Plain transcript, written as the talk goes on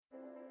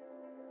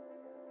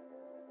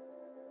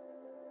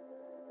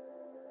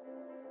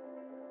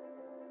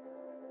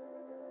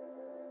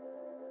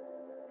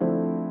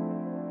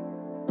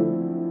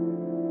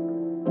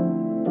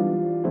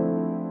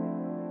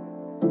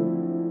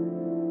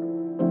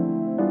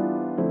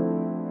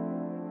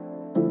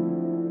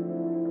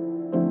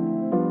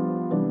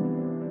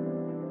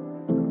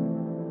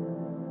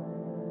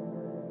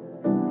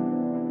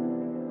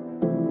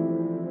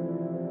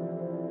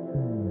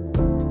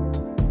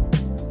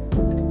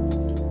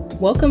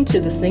Welcome to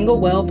the Single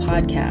Well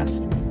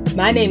podcast.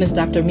 My name is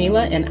Dr.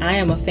 Mila, and I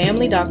am a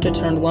family doctor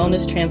turned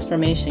wellness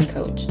transformation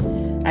coach.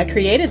 I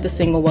created the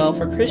Single Well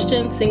for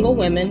Christian single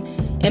women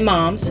and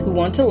moms who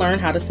want to learn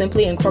how to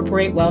simply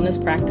incorporate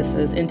wellness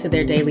practices into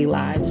their daily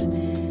lives.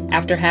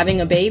 After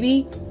having a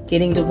baby,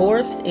 getting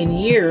divorced,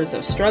 and years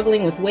of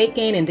struggling with weight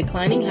gain and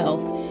declining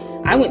health,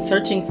 I went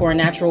searching for a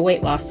natural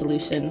weight loss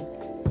solution.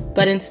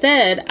 But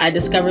instead, I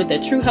discovered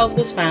that true health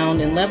was found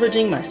in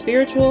leveraging my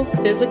spiritual,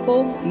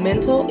 physical,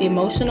 mental,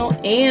 emotional,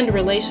 and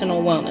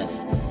relational wellness.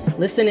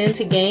 Listen in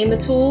to gain the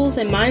tools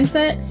and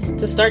mindset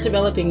to start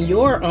developing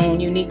your own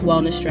unique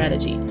wellness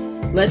strategy.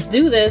 Let's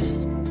do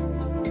this.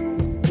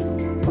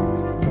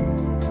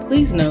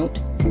 Please note,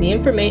 the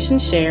information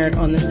shared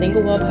on the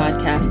Single Well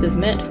podcast is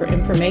meant for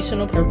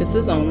informational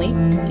purposes only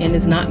and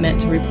is not meant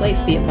to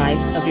replace the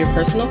advice of your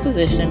personal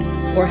physician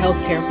or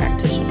healthcare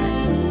practitioner.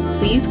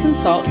 Please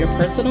consult your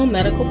personal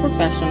medical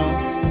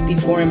professional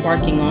before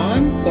embarking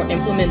on or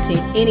implementing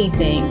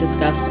anything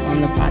discussed on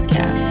the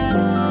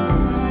podcast.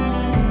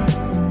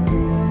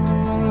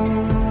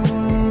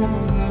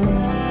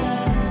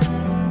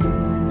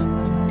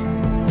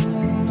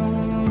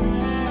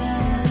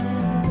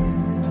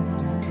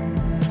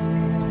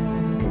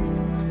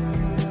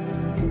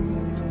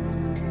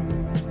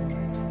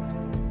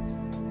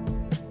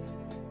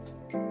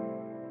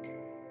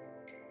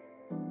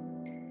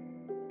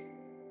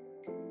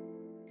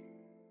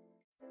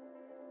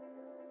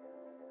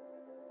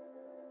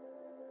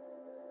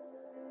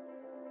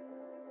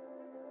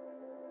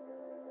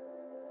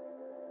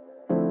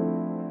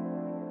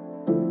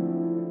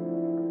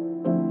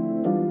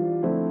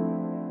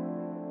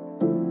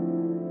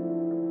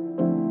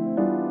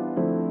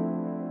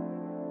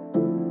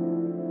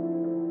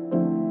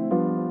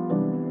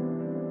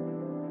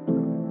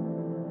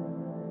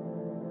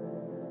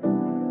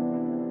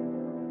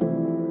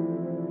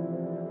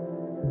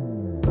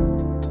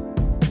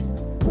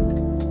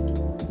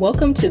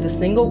 Welcome to the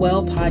Single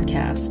Well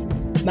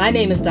podcast. My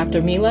name is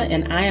Dr. Mila,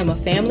 and I am a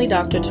family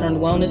doctor turned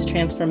wellness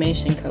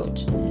transformation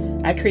coach.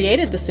 I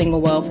created the Single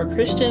Well for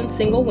Christian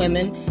single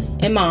women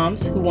and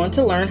moms who want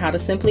to learn how to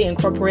simply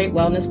incorporate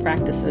wellness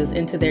practices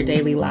into their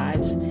daily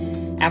lives.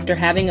 After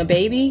having a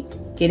baby,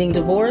 getting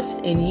divorced,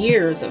 and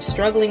years of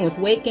struggling with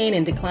weight gain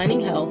and declining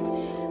health,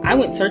 I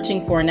went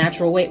searching for a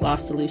natural weight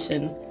loss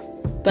solution.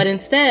 But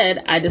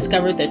instead, I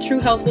discovered that true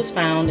health was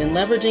found in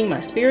leveraging my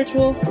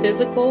spiritual,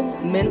 physical,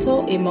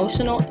 mental,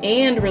 emotional,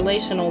 and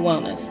relational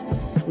wellness.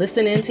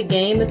 Listen in to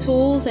gain the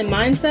tools and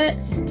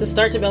mindset to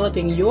start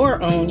developing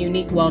your own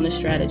unique wellness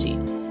strategy.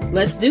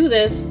 Let's do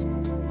this.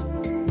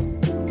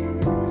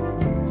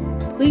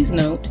 Please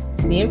note,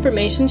 the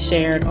information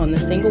shared on the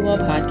Single Well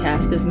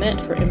podcast is meant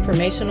for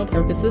informational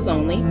purposes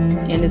only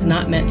and is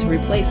not meant to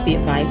replace the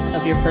advice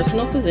of your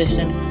personal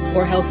physician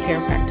or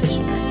healthcare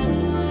practitioner.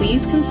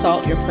 Please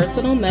consult your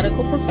personal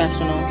medical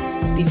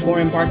professional before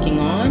embarking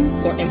on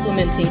or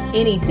implementing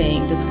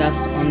anything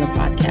discussed on the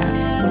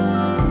podcast.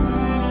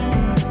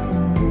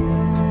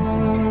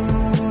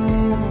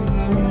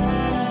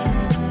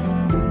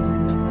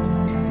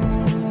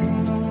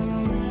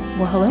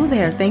 Well, hello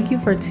there. Thank you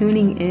for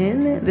tuning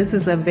in. This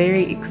is a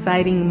very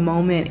exciting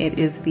moment. It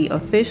is the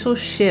official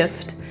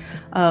shift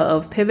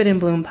of Pivot and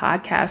Bloom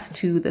podcast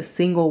to the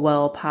Single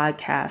Well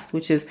podcast,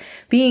 which is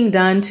being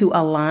done to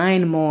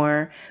align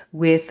more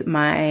with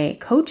my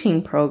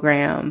coaching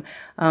program.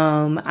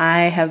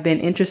 I have been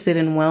interested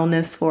in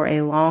wellness for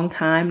a long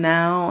time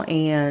now,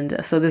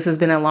 and so this has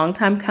been a long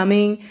time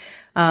coming.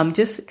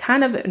 Just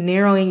kind of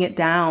narrowing it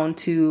down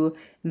to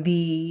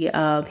the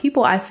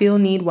people I feel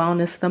need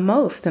wellness the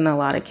most in a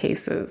lot of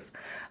cases,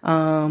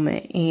 and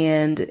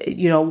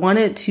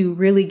wanted to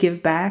really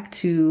give back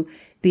to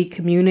the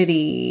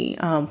community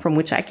from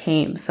which I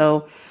came.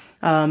 So,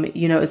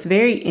 it's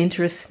very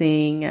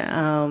interesting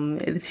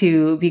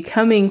to be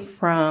coming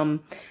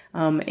from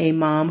a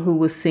mom who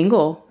was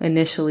single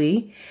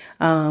initially,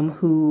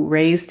 who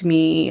raised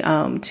me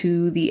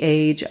to the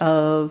age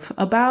of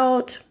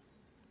about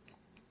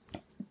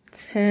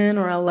 10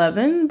 or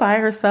 11 by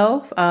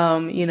herself.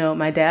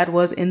 My dad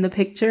was in the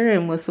picture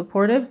and was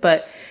supportive,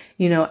 but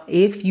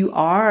if you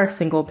are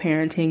single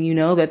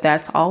parenting, that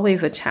that's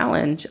always a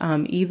challenge,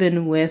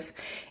 even with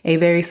a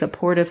very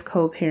supportive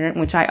co-parent,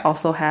 which I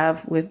also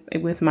have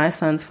with my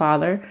son's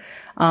father.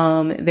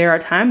 There are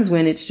times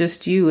when it's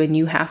just you and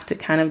you have to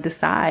kind of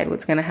decide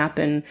what's going to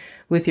happen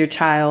with your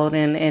child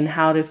and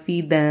how to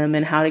feed them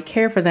and how to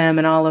care for them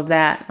and all of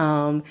that.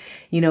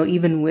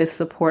 Even with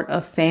support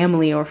of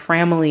family or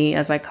family,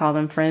 as I call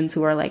them, friends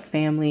who are like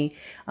family,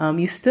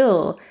 you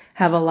still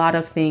have a lot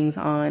of things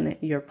on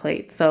your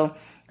plate. So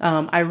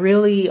I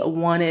really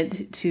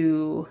wanted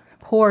to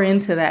pour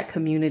into that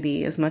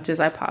community as much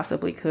as I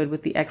possibly could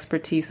with the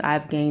expertise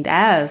I've gained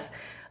as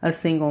a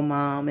single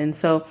mom. And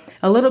so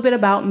a little bit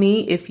about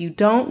me, if you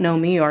don't know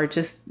me or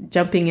just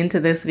jumping into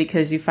this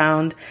because you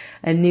found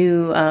a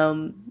new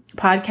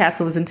podcast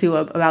to listen to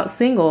about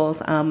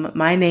singles,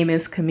 my name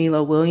is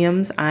Camila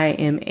Williams. I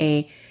am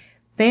a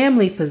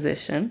family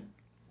physician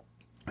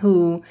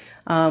who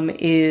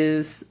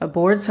is a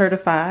board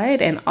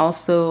certified and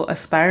also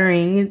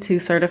aspiring to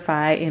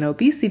certify in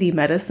obesity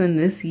medicine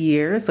this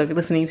year. So if you're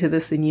listening to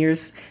this in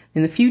years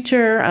in the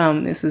future,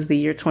 this is the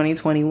year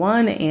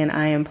 2021, and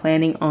I am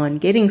planning on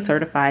getting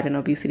certified in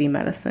obesity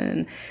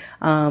medicine.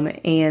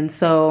 And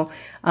so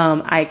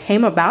I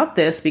came about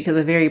this because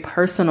of very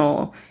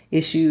personal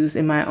issues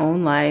in my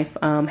own life,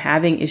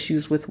 having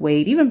issues with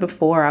weight, even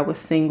before I was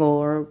single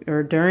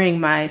or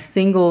during my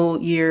single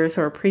years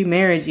or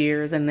pre-marriage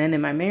years. And then in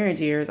my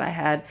marriage years, I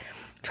had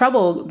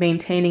trouble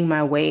maintaining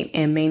my weight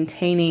and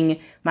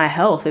maintaining my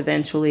health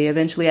eventually.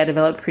 Eventually, I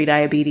developed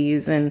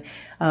prediabetes and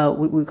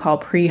what we call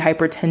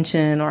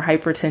pre-hypertension or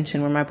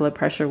hypertension, where my blood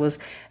pressure was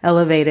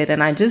elevated.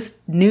 And I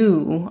just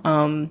knew,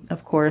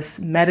 of course,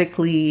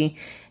 medically,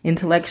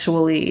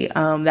 intellectually,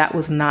 that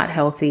was not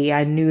healthy.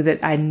 I knew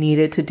that I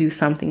needed to do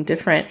something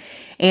different.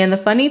 And the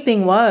funny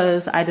thing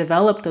was, I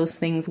developed those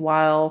things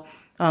while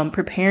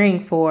preparing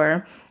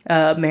for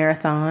a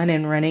marathon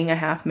and running a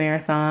half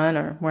marathon,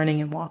 or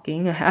running and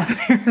walking a half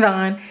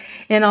marathon,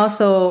 and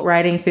also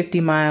riding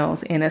 50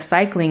 miles in a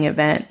cycling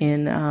event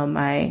in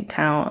my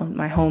town,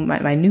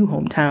 my new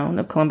hometown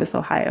of Columbus,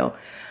 Ohio.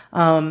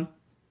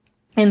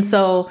 And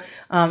so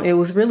it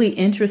was really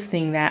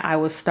interesting that I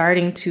was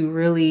starting to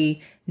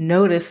really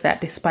notice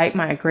that despite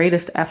my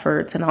greatest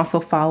efforts and also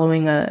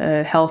following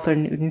a health or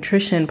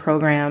nutrition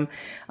program,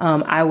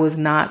 I was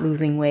not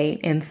losing weight.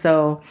 And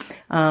so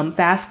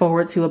fast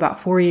forward to about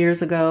 4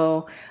 years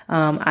ago,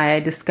 I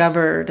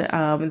discovered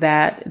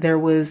that there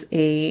was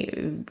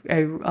a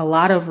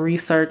lot of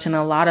research and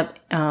a lot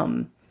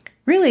of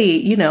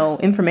really,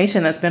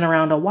 information that's been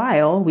around a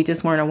while. We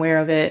just weren't aware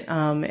of it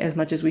as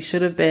much as we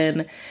should have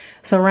been,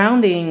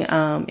 surrounding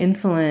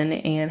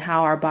insulin and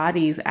how our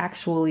bodies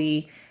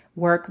actually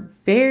work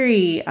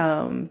very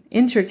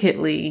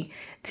intricately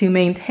to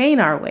maintain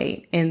our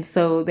weight. And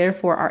so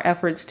therefore our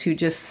efforts to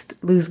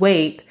just lose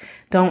weight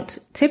don't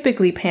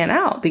typically pan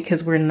out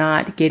because we're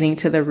not getting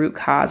to the root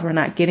cause. We're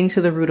not getting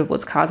to the root of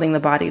what's causing the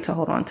body to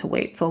hold on to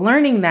weight. So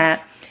learning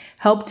that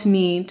helped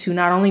me to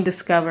not only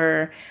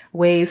discover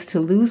ways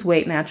to lose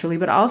weight naturally,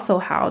 but also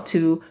how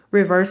to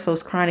reverse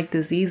those chronic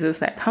diseases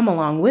that come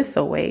along with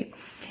the weight.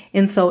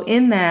 And so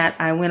in that,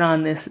 I went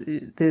on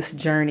this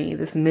journey,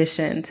 this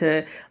mission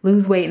to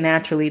lose weight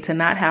naturally, to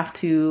not have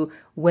to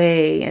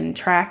weigh and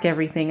track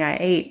everything I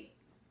ate,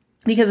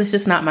 because it's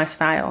just not my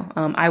style.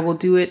 I will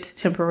do it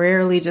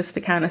temporarily just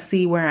to kind of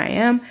see where I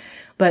am,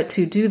 but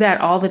to do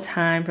that all the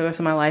time for the rest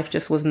of my life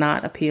just was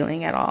not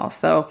appealing at all.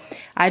 So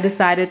I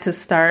decided to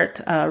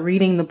start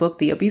reading the book,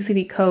 The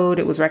Obesity Code.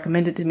 It was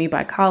recommended to me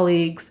by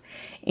colleagues.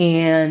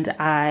 And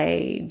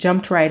I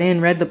jumped right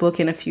in, read the book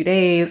in a few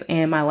days,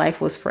 and my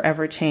life was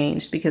forever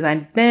changed because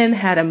I then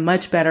had a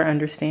much better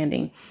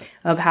understanding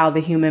of how the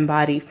human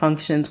body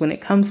functions when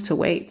it comes to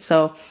weight.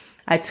 So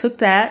I took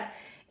that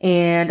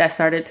and I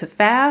started to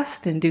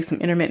fast and do some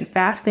intermittent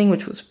fasting,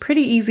 which was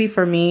pretty easy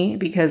for me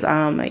because,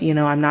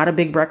 I'm not a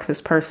big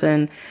breakfast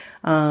person.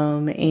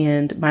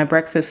 And my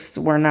breakfasts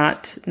were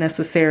not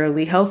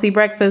necessarily healthy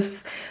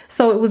breakfasts.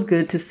 So it was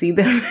good to see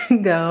them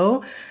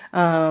go.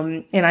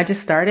 And I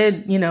just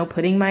started,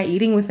 putting my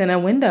eating within a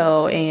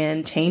window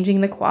and changing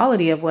the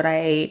quality of what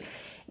I ate.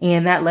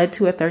 And that led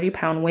to a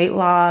 30-pound weight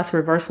loss,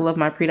 reversal of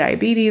my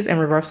prediabetes, and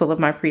reversal of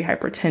my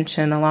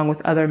prehypertension, along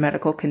with other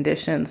medical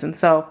conditions. And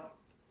so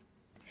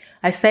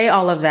I say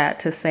all of that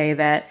to say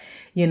that,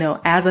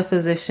 as a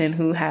physician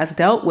who has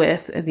dealt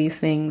with these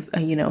things,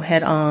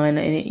 head on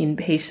in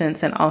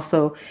patients, and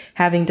also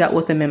having dealt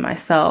with them in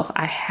myself,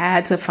 I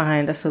had to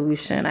find a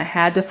solution. I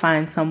had to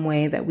find some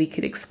way that we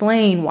could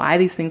explain why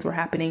these things were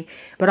happening,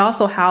 but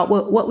also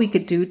what we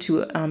could do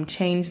to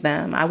change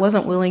them. I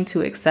wasn't willing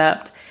to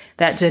accept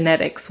that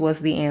genetics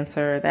was the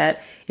answer,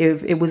 that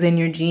if it was in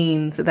your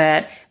genes,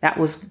 that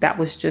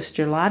was just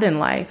your lot in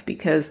life.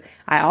 Because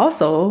I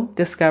also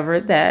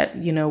discovered that,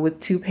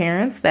 with two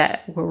parents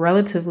that were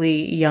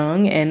relatively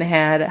young and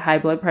had high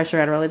blood pressure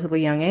at a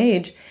relatively young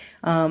age,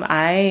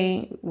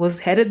 I was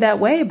headed that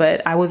way,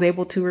 but I was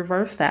able to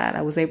reverse that.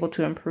 I was able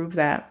to improve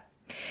that.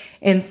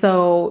 And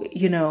so,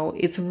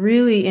 it's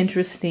really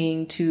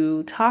interesting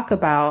to talk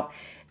about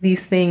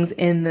these things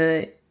in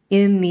the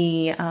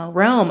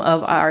realm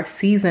of our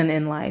season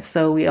in life.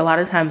 So a lot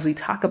of times we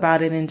talk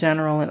about it in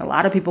general, and a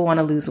lot of people want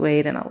to lose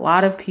weight, and a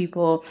lot of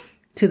people,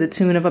 to the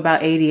tune of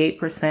about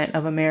 88%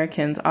 of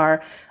Americans,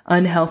 are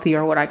unhealthy,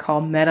 or what I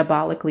call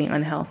metabolically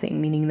unhealthy,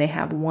 meaning they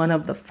have one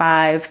of the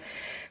 5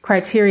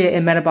 criteria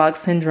in metabolic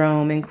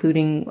syndrome,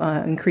 including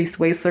increased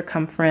waist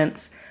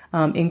circumference,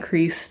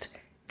 increased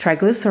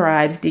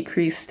triglycerides,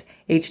 decreased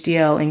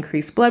HDL,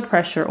 increased blood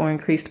pressure, or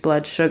increased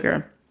blood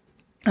sugar.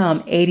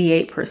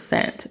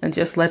 88%, and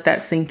just let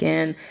that sink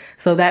in.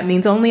 So that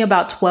means only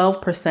about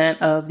 12%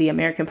 of the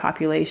American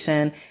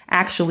population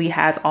actually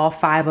has all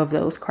 5 of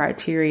those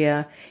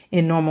criteria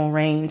in normal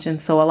range.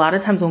 And so a lot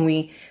of times when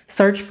we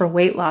search for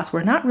weight loss,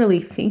 we're not really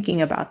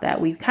thinking about that.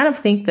 We kind of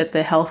think that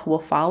the health will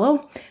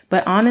follow,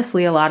 but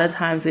honestly, a lot of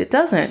times it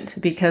doesn't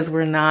because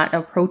we're not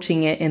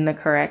approaching it in the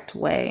correct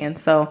way. And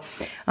so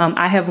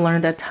I have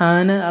learned a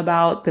ton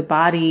about the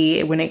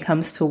body when it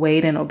comes to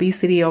weight and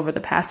obesity over the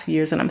past few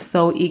years, and I'm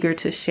so eager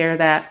to share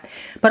that.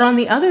 But on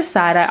the other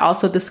side, I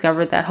also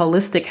discovered that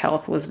holistic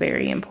health was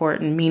very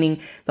important, meaning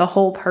the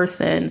whole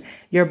person,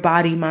 your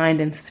body,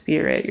 mind, and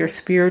spirit, your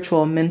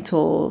spiritual,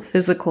 mental,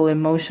 physical,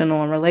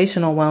 emotional, and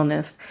relational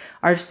wellness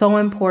are so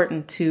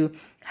important to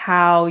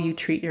how you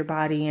treat your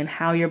body and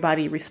how your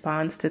body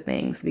responds to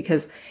things.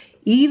 Because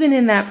even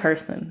in that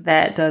person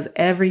that does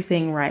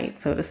everything right,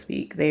 so to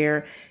speak,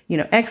 they're,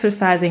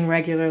 exercising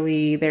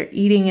regularly, they're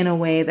eating in a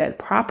way that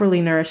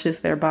properly nourishes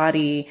their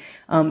body,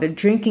 they're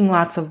drinking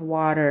lots of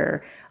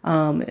water,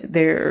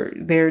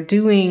 they're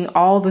doing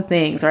all the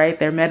things, right?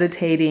 They're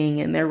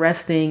meditating and they're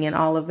resting and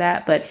all of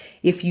that. But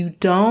if you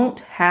don't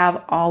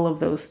have all of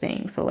those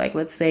things, so like,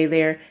 let's say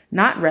they're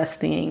not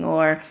resting,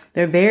 or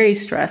they're very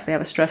stressed, they have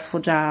a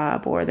stressful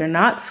job, or they're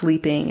not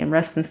sleeping, and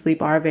rest and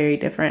sleep are very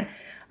different.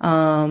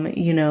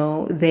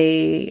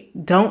 They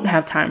don't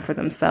have time for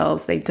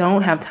themselves. They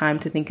don't have time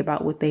to think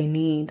about what they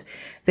need.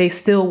 They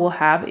still will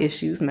have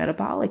issues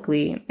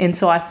metabolically. And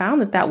so I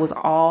found that was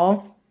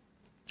all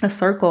a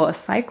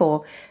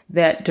cycle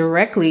that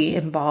directly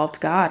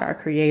involved God, our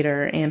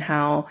creator, and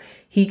how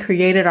he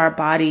created our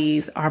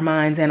bodies, our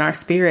minds, and our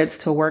spirits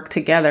to work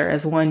together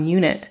as one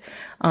unit.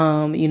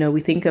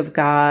 We think of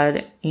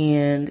God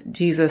and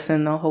Jesus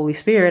and the Holy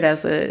Spirit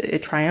as a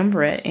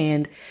triumvirate,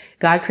 and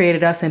God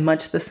created us in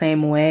much the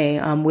same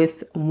way.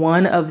 With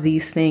one of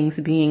these things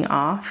being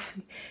off,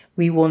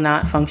 we will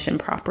not function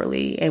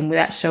properly. And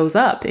that shows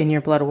up in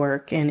your blood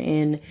work and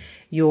in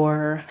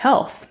your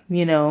health.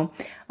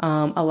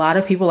 A lot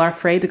of people are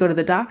afraid to go to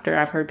the doctor.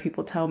 I've heard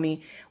people tell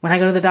me, when I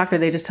go to the doctor,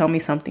 they just tell me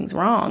something's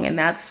wrong. And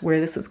that's where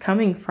this is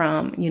coming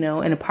from,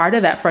 and a part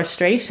of that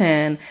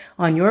frustration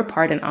on your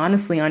part, and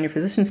honestly on your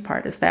physician's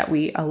part, is that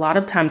we a lot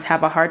of times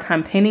have a hard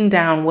time pinning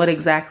down what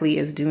exactly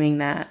is doing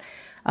that.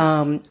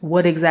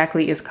 What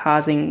exactly is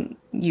causing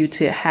you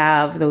to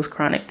have those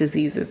chronic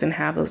diseases and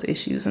have those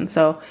issues. And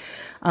so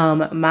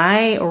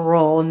my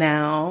role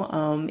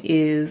now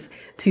is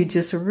to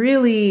just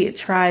really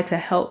try to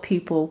help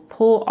people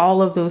pull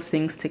all of those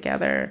things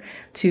together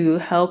to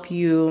help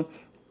you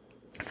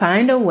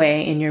find a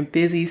way in your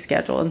busy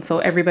schedule. And so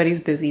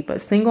everybody's busy,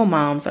 but single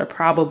moms are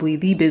probably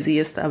the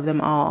busiest of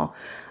them all.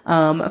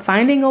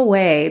 Finding a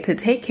way to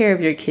take care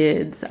of your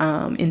kids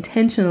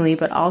intentionally,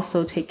 but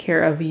also take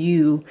care of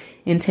you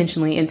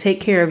intentionally and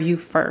take care of you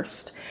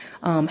first.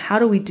 How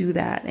do we do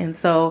that? And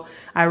so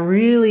I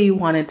really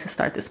wanted to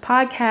start this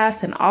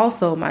podcast and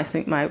also my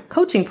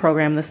coaching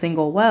program, The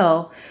Single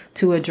Well,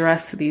 to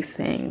address these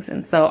things.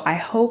 And so I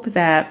hope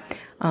that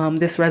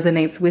this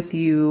resonates with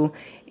you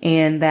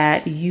and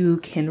that you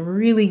can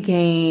really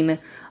gain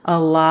a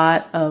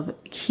lot of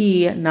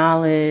key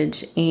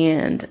knowledge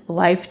and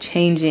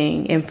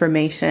life-changing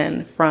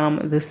information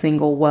from The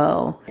Single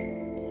Well.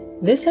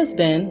 This has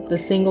been The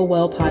Single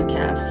Well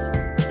podcast.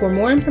 For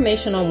more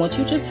information on what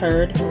you just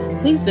heard,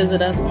 please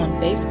visit us on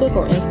Facebook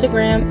or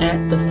Instagram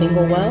at The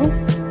Single Well,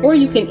 or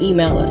you can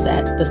email us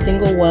at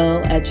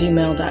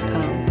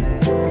thesinglewell@gmail.com.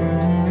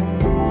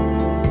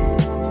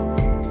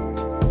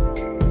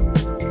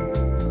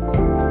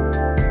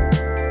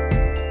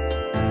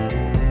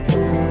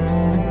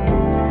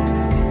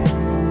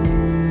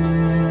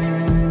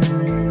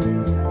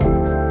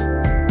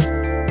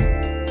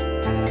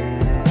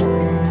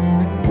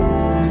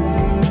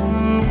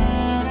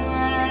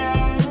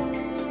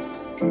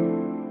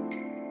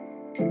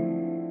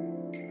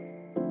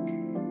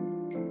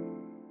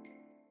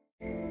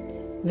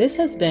 This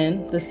has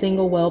been The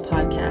Single Well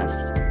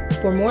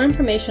podcast. For more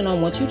information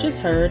on what you just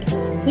heard,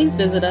 please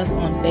visit us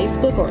on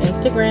Facebook or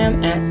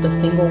Instagram at The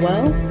Single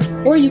Well,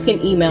 or you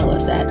can email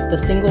us at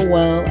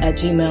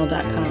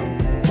thesinglewell@gmail.com.